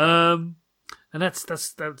 And that's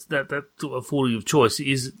that sort of falling of choice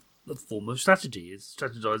is a form of strategy. It's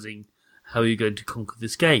strategizing how you're going to conquer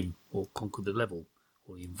this game, or conquer the level,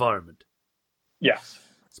 or the environment. Yes.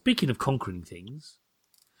 Speaking of conquering things,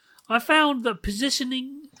 I found that position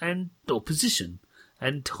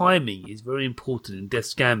and timing is very important in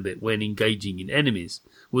Death's Gambit when engaging in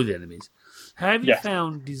with enemies. How have you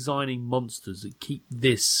found designing monsters that keep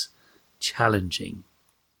this challenging?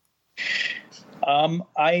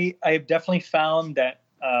 I've definitely found that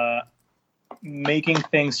making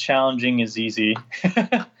things challenging is easy.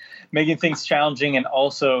 Making things challenging and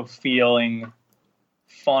also feeling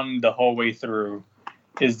fun the whole way through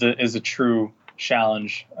is a true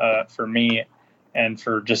challenge for me, and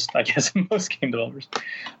for just, I guess, most game developers.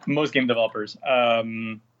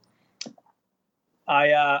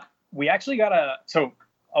 We actually got I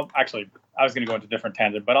was going to go into a different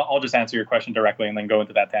tangent, but I'll just answer your question directly and then go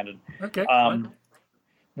into that tangent. Okay. I'm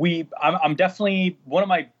definitely one of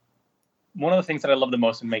the things that I love the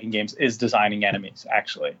most in making games is designing enemies,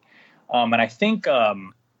 actually. And I think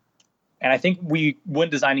when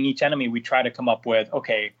designing each enemy, we try to come up with,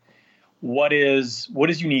 okay, what is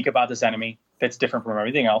unique about this enemy that's different from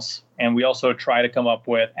everything else? And we also try to come up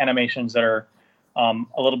with animations that are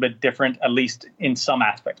a little bit different, at least in some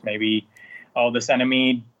aspects. Maybe, this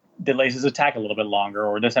enemy delays his attack a little bit longer,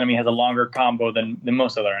 or this enemy has a longer combo than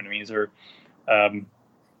most other enemies, or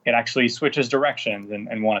it actually switches directions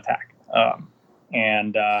in one attack.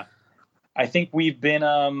 And I think we've been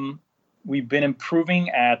improving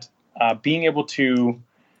at being able to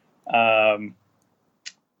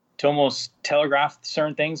almost telegraph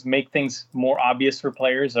certain things, make things more obvious for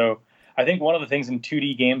players. So I think one of the things in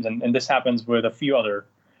 2D games, and this happens with a few other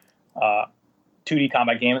 2D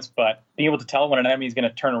combat games, but being able to tell when an enemy is going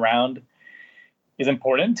to turn around is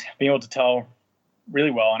important. Being able to tell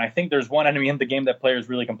really well. And I think there's one enemy in the game that players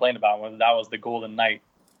really complained about, that was the Golden Knight.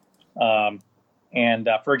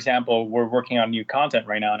 For example, we're working on new content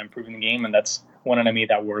right now and improving the game, and that's one enemy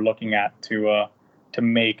that we're looking at to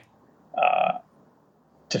make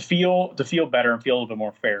to feel better and feel a little bit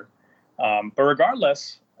more fair. But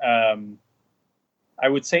regardless, I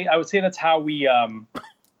would say that's how we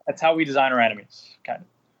design our enemies, kind of.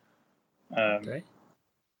 Okay.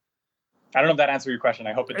 I don't know if that answered your question.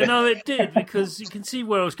 I hope it did. No, it did, because you can see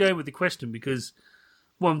where I was going with the question, because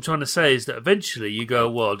what I'm trying to say is that eventually you go,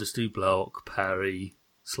 well, I'll just do block, parry,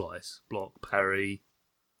 slice, block, parry,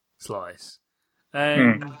 slice.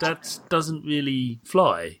 And that doesn't really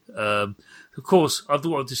fly. Of course, what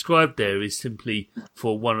I've described there is simply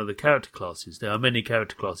for one of the character classes. There are many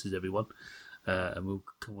character classes, everyone, and we'll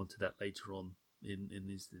come on to that later on in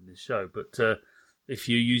this show. But if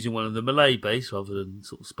you're using one of the melee base rather than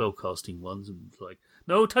sort of spellcasting ones, and it's like,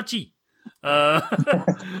 no, touchy! Not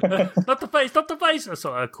the face! That's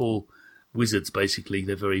what I call wizards, basically.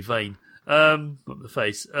 They're very vain. Not the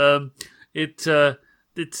face. It's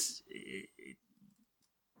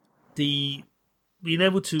being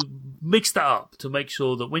able to mix that up to make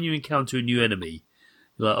sure that when you encounter a new enemy,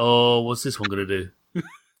 you're like, oh, what's this one going to do?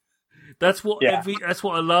 That's what that's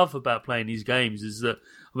what I love about playing these games, is that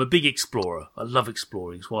I'm a big explorer. I love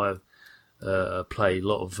exploring. It's why I play a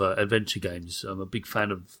lot of adventure games. I'm a big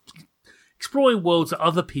fan of exploring worlds that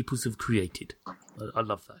other peoples have created. I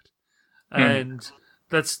love that. And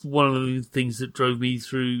that's one of the things that drove me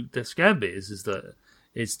through Death's Gambit, is that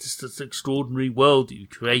it's just this extraordinary world that you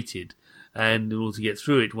created, and in order to get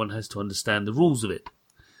through it, one has to understand the rules of it.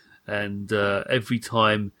 And every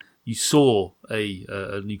time you saw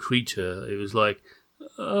a new creature, it was like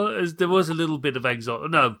there was a little bit of anxiety.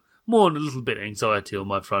 No, more than a little bit of anxiety on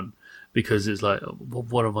my front, because it's like,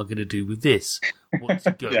 what am I going to do with this? What's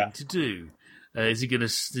it going to do? Is it going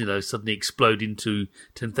to, suddenly explode into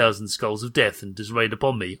 10,000 skulls of death and just rain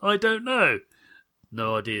upon me? I don't know.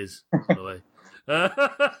 No ideas, by the way.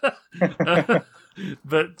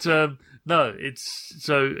 But no, it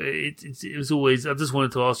was always. I just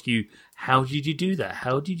wanted to ask you, how did you do that?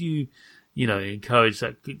 How did you, encourage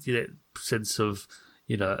that sense of,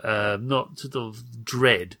 not sort of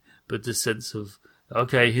dread, but the sense of,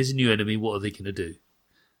 okay, here's a new enemy. What are they going to do?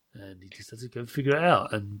 And you just have to go figure it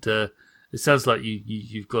out. And it sounds like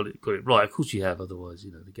you've got it right. Of course you have. Otherwise,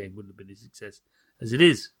 the game wouldn't have been a success as it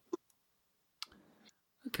is.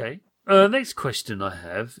 Okay. Next question I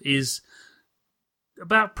have is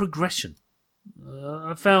about progression.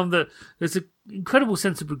 I found that there's an incredible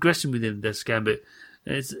sense of progression within Death's Gambit.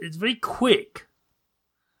 It's very quick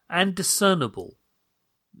and discernible.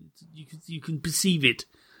 You can perceive it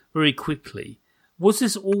very quickly. Was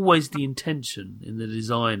this always the intention in the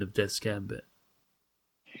design of Death's Gambit?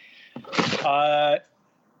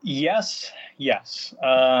 Yes.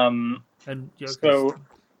 And so,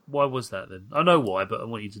 why was that then? I know why, but I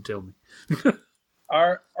want you to tell me.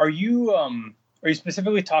 Are you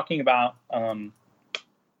specifically talking about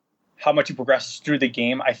how much you progress through the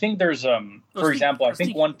game? I think there's for example, I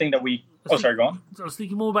think one thing that we. Oh, sorry, go on. I was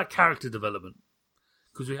thinking more about character development,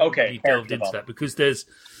 because we haven't really delved into that. Because there's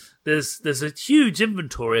a huge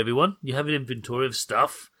inventory. Everyone, you have an inventory of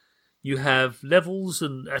stuff. You have levels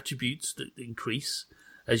and attributes that increase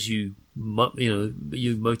as you motor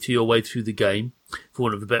your way through the game, for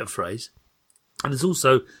want of a better phrase. And there's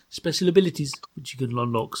also special abilities which you can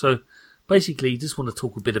unlock. So basically, just want to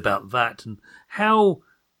talk a bit about that and how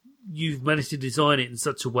you've managed to design it in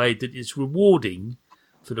such a way that it's rewarding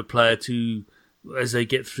for the player to, as they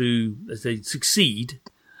succeed,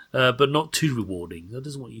 but not too rewarding. I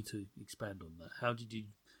just want you to expand on that. How did you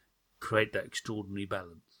create that extraordinary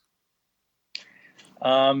balance?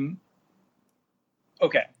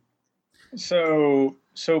 Okay. So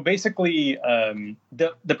basically,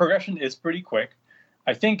 the progression is pretty quick.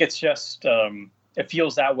 I think it's just it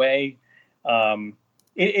feels that way.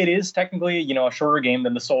 It is technically a shorter game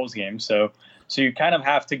than the Souls game, so you kind of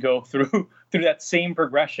have to go through that same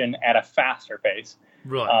progression at a faster pace.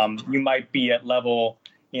 Right. You might be at level,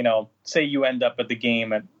 say you end up at the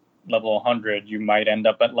game at level 100, you might end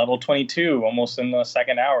up at level 22 almost in the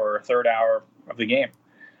second hour or third hour of the game.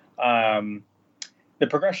 The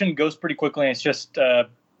progression goes pretty quickly, and it's just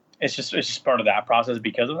part of that process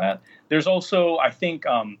because of that. There's also, I think,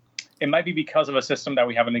 it might be because of a system that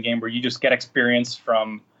we have in the game where you just get experience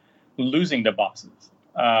from losing the bosses.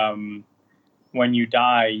 When you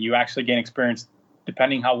die, you actually gain experience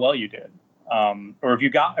depending how well you did, or if you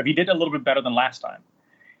did a little bit better than last time.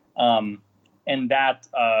 And that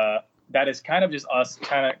is kind of just us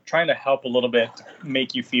kind of trying to help a little bit to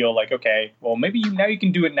make you feel like, okay, well, maybe now you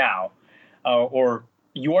can do it now, or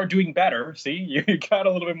you are doing better. See, you got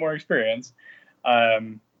a little bit more experience,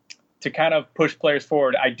 to kind of push players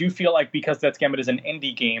forward. I do feel like because Death's Gambit is an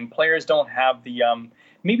indie game, players don't have the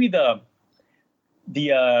maybe the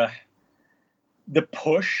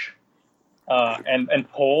push and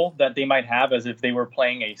pull that they might have as if they were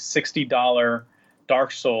playing a $60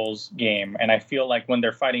 Dark Souls game. And I feel like when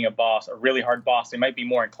they're fighting a really hard boss, they might be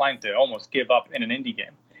more inclined to almost give up in an indie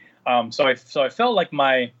game. So I felt like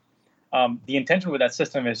the intention with that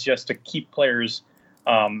system is just to keep players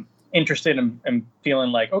interested and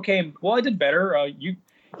feeling like, okay, well, I did better.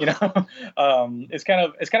 It's kind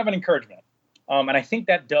of an encouragement. And I think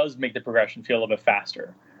that does make the progression feel a little bit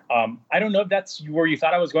faster. I don't know if that's where you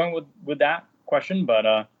thought I was going with that question,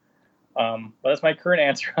 but that's my current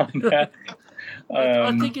answer on that.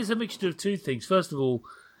 I think it's a mixture of two things. First of all,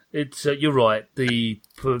 it's you're right. The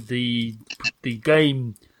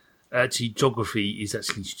game actually geography is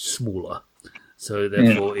actually smaller, so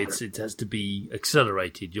therefore it has to be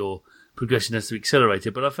accelerated. Your progression has to be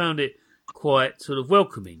accelerated. But I found it quite sort of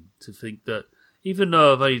welcoming to think that even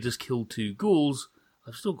though I've only just killed 2 ghouls,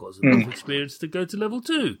 I've still got enough experience to go to level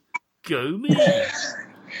 2. Go me,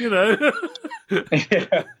 Yeah.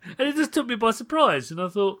 And it just took me by surprise. And I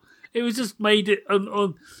thought It was just made it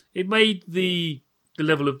on. It made the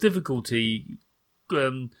level of difficulty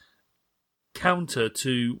counter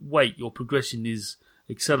to wait. Your progression is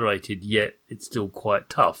accelerated, yet it's still quite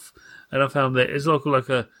tough. And I found that it's like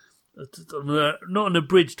a not an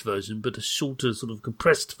abridged version, but a shorter, sort of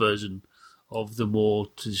compressed version of the more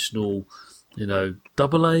traditional,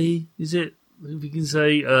 double A, is it? If you can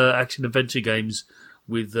say action adventure games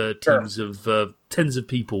with teams of tens of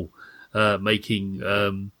people making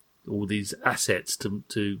all these assets to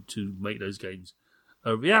make those games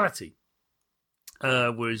a reality.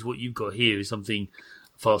 Whereas what you've got here is something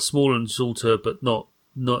far smaller and shorter, but not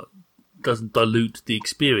doesn't dilute the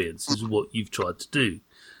experience. Is what you've tried to do.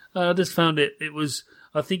 I just found it was.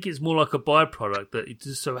 I think it's more like a byproduct that it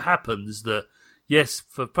just so happens that yes,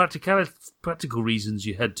 for practical reasons,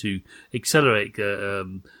 you had to accelerate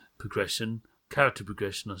character progression,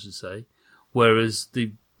 I should say. Whereas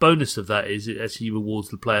the bonus of that is it actually rewards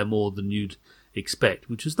the player more than you'd expect,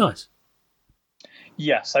 which was nice.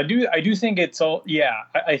 Yes, I do think it's all. Yeah,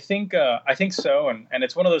 I think so, and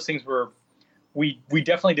it's one of those things where we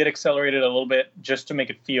definitely did accelerate it a little bit just to make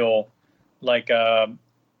it feel like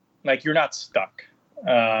you're not stuck,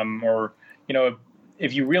 or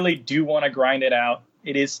if you really do want to grind it out,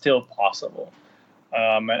 it is still possible,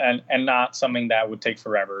 and not something that would take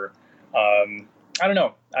forever. I don't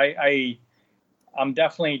know. I'm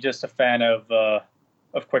definitely just a fan of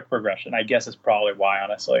quick progression. I guess is probably why,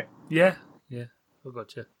 honestly. Yeah, I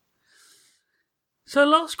gotcha. So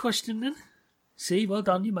last question then. See, well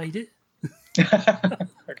done, you made it.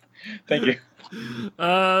 Thank you.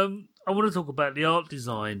 I want to talk about the art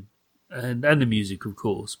design and the music, of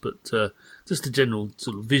course, but just the general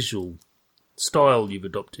sort of visual style you've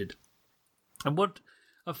adopted. And what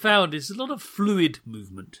I've found is a lot of fluid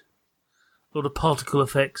movement, a lot of particle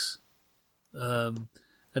effects, and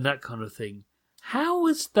that kind of thing. How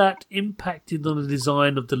has that impacted on the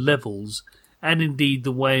design of the levels and indeed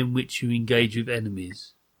the way in which you engage with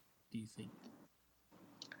enemies, do you think?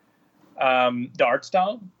 The art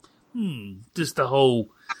style? Just the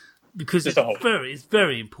whole... Because it's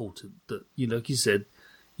very important that, like you said,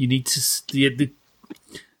 you need to...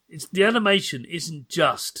 The animation isn't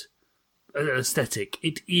just an aesthetic.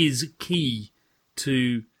 It is key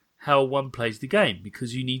to how one plays the game,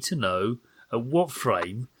 because you need to know at what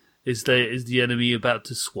frame is the enemy about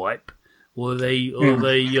to swipe, or are they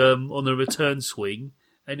on a return swing,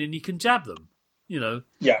 and then you can jab them.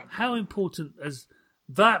 Yeah. How important has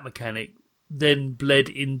that mechanic then bled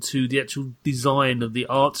into the actual design of the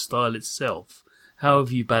art style itself? How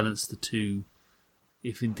have you balanced the two,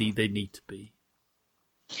 if indeed they need to be?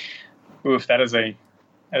 Oof, that is an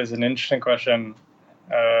interesting question.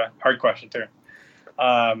 Hard question too,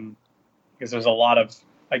 because there's a lot of,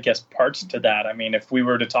 I guess, parts to that. I mean, if we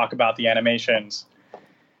were to talk about the animations,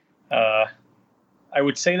 I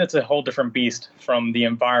would say that's a whole different beast from the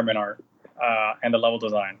environment art and the level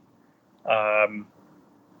design.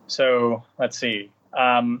 So let's see.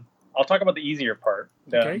 I'll talk about the easier part,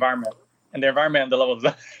 the environment and the level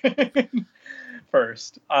design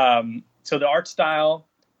first. So the art style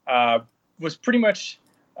was pretty much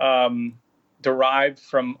derived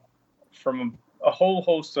from a whole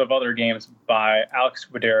host of other games by Alex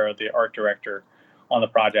Guadera, the art director on the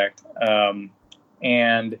project.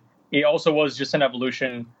 And it also was just an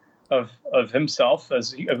evolution of himself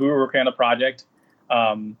as we were working on the project.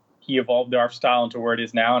 He evolved the art style into where it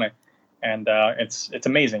is now, and it's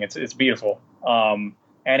amazing. It's beautiful, and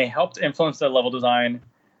it helped influence the level design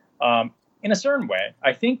in a certain way.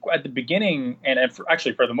 I think at the beginning, and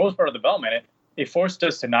actually for the most part of development, it forced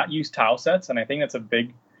us to not use tile sets, and I think that's a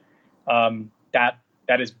big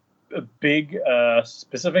that is a big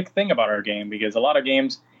specific thing about our game, because a lot of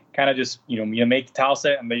games kind of just you make the tile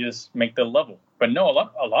set and they just make the level, but no,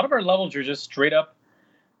 a lot of our levels are just straight up.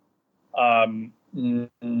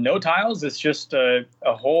 No tiles. It's just a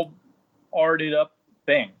whole arted up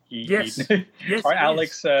thing. Yes,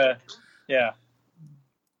 Alex. Yeah.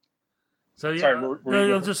 So yeah,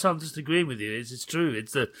 sorry, I'm just agreeing with you. It's true.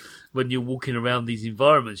 It's when you're walking around these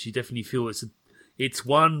environments, you definitely feel it's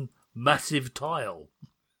one massive tile.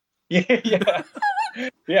 Yeah.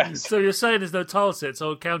 Yeah. So you're saying there's no tile sets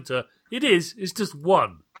on counter? It is. It's just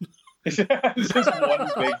one. It's just one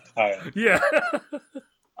big tile. Yeah.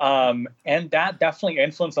 And that definitely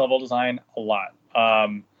influenced level design a lot.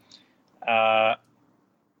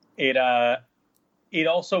 It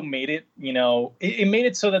also made it, it made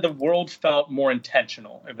it so that the world felt more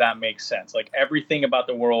intentional, if that makes sense. Like everything about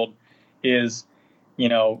the world is,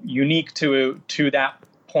 unique to that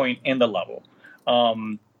point in the level.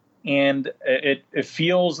 And it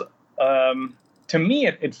feels, to to me,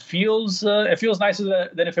 it feels nicer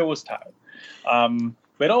than if it was tiled.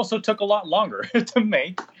 But it also took a lot longer to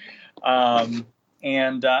make, and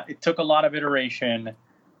it took a lot of iteration,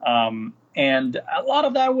 and a lot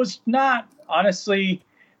of that was not, honestly,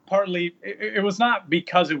 partly it was not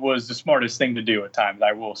because it was the smartest thing to do at times,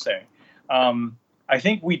 I will say. I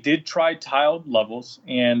think we did try tiled levels,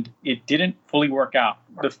 and it didn't fully work out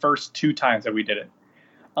the first 2 times that we did it.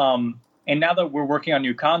 And now that we're working on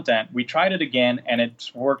new content, we tried it again, and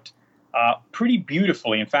it's worked pretty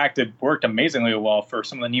beautifully. In fact, it worked amazingly well for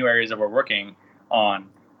some of the new areas that we're working on.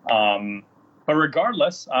 But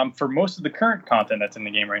regardless, for most of the current content that's in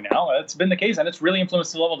the game right now, it's been the case, and it's really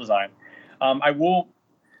influenced the level design. I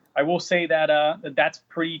will say that that's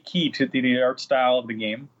pretty key to the art style of the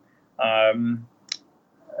game.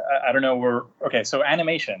 I don't know okay. So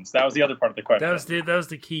animations, that was the other part of the question. That was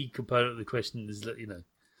the key component of the question, is that,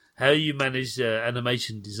 how you manage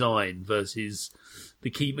animation design versus the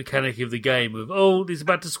key mechanic of the game of, it's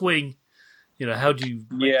about to swing. How do you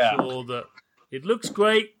make sure that it looks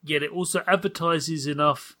great, yet it also advertises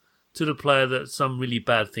enough to the player that some really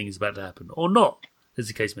bad thing is about to happen, or not, as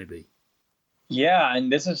the case may be. Yeah,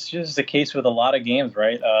 and this is just the case with a lot of games,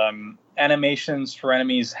 right? Animations for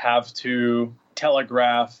enemies have to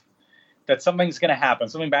telegraph that something's going to happen,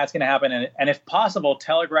 something bad's going to happen, and if possible,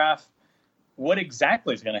 telegraph what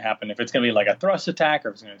exactly is going to happen. If it's going to be like a thrust attack, or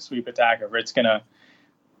if it's going to be a sweep attack, or if it's going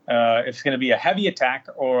to be a heavy attack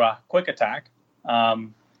or a quick attack.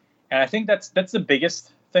 And I think that's the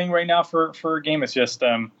biggest thing right now for a game. It's just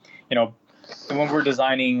when we're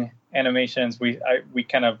designing animations, we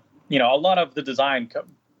kind of, a lot of the design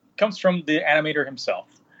comes from the animator himself.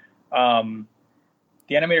 The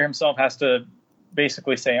animator himself has to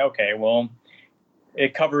basically say, okay, well,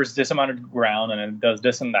 it covers this amount of ground and it does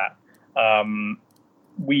this and that.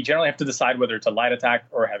 We generally have to decide whether it's a light attack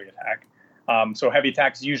or a heavy attack. So heavy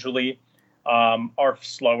attacks usually are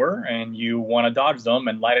slower and you want to dodge them,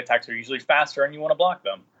 and light attacks are usually faster and you want to block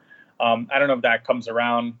them. I don't know if that comes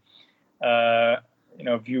around,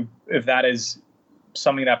 if that is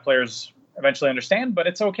something that players eventually understand, but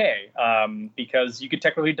it's okay, because you could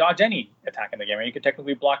technically dodge any attack in the game, or you could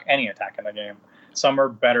technically block any attack in the game. Some are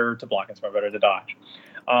better to block and some are better to dodge.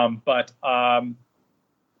 But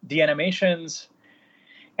the animations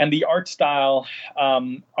and the art style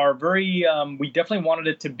are very, we definitely wanted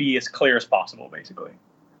it to be as clear as possible, basically.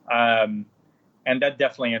 And that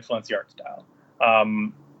definitely influenced the art style.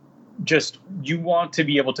 Just, you want to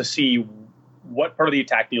be able to see what part of the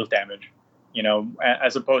attack deals damage,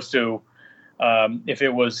 as opposed to if it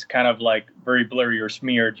was kind of like very blurry or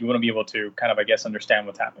smeared, you want to be able to kind of, I guess, understand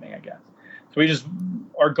what's happening, I guess. So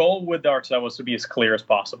our goal with the art style was to be as clear as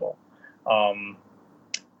possible.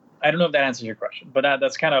 I don't know if that answers your question, but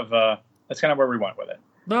that's kind of where we went with it.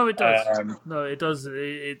 No, it does. It does.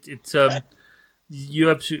 It's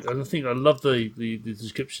you absolutely. I think I love the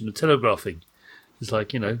description of telegraphing. It's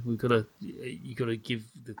like, you gotta give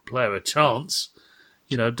the player a chance.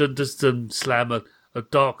 Don't just slam a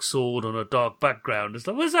dark sword on a dark background. It's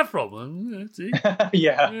like, where's that from? See?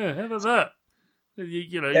 Yeah. How about that?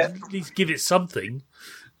 At least give it something.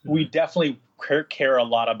 We definitely care a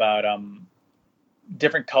lot about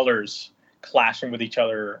different colors clashing with each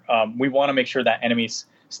other. We want to make sure that enemies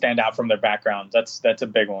stand out from their backgrounds. That's a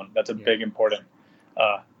big one. That's a big important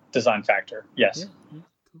design factor. Yes. Yeah.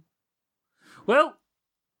 Cool. Well,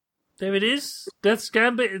 there it is. Death's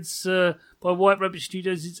Gambit. It's by White Rabbit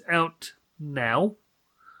Studios. It's out now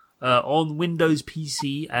on Windows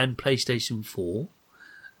PC and PlayStation 4.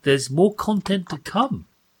 There's more content to come,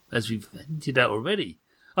 as we've hinted out already.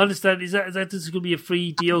 I understand. Is that this is going to be a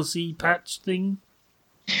free DLC patch thing?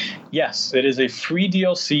 Yes, it is a free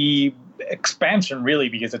DLC expansion, really,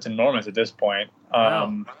 because it's enormous at this point.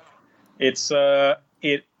 Wow. It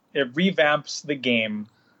revamps the game,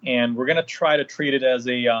 and we're going to try to treat it as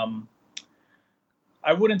a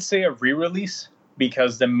I wouldn't say a re-release,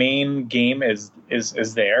 because the main game is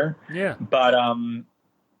there. Yeah. But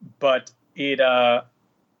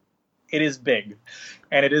it is big,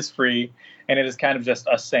 and it is free, and it is kind of just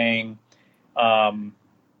us saying,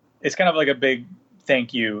 it's kind of like a big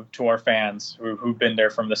thank you to our fans who've been there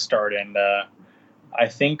from the start. And I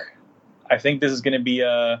think this is going to be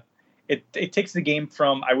it takes the game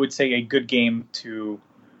from, I would say, a good game to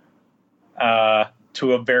a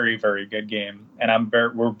very, very good game, and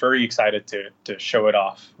we're very excited to show it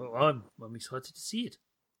off. Well, I'm excited to see it.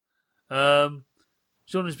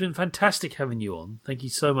 John, it's been fantastic having you on. Thank you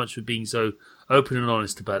so much for being so open and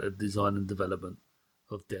honest about the design and development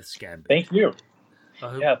of Death's Gambit. Thank you.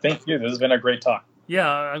 Thank you. This has been a great talk.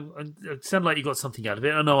 Yeah, it sounded like you got something out of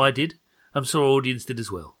it. I know I did. I'm sure our audience did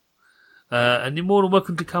as well. And you're more than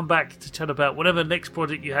welcome to come back to chat about whatever next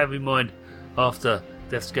project you have in mind after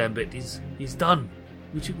Death's Gambit is done,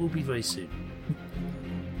 which it will be very soon.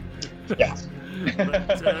 Yes.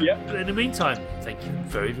 But in the meantime, thank you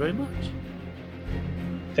very, very much.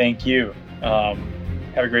 Thank you. Have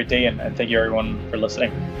a great day, and thank you everyone for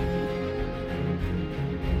listening.